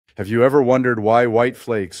Have you ever wondered why white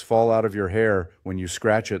flakes fall out of your hair when you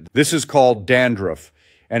scratch it? This is called dandruff,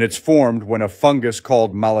 and it's formed when a fungus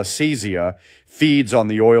called Malassezia feeds on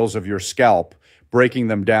the oils of your scalp, breaking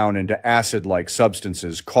them down into acid-like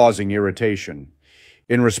substances, causing irritation.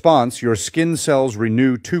 In response, your skin cells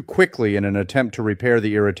renew too quickly in an attempt to repair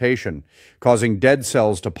the irritation, causing dead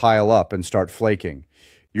cells to pile up and start flaking.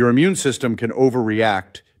 Your immune system can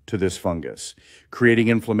overreact to this fungus, creating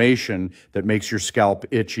inflammation that makes your scalp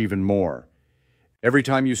itch even more. Every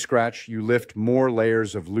time you scratch, you lift more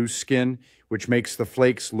layers of loose skin, which makes the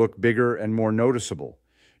flakes look bigger and more noticeable.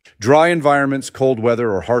 Dry environments, cold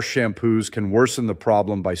weather, or harsh shampoos can worsen the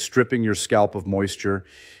problem by stripping your scalp of moisture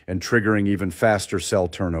and triggering even faster cell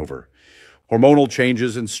turnover. Hormonal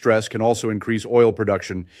changes and stress can also increase oil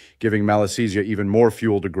production, giving Malassezia even more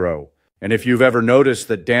fuel to grow. And if you've ever noticed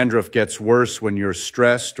that dandruff gets worse when you're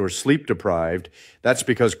stressed or sleep deprived, that's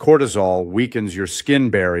because cortisol weakens your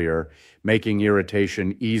skin barrier, making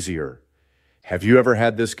irritation easier. Have you ever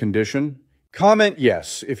had this condition? Comment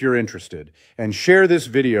yes if you're interested, and share this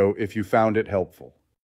video if you found it helpful.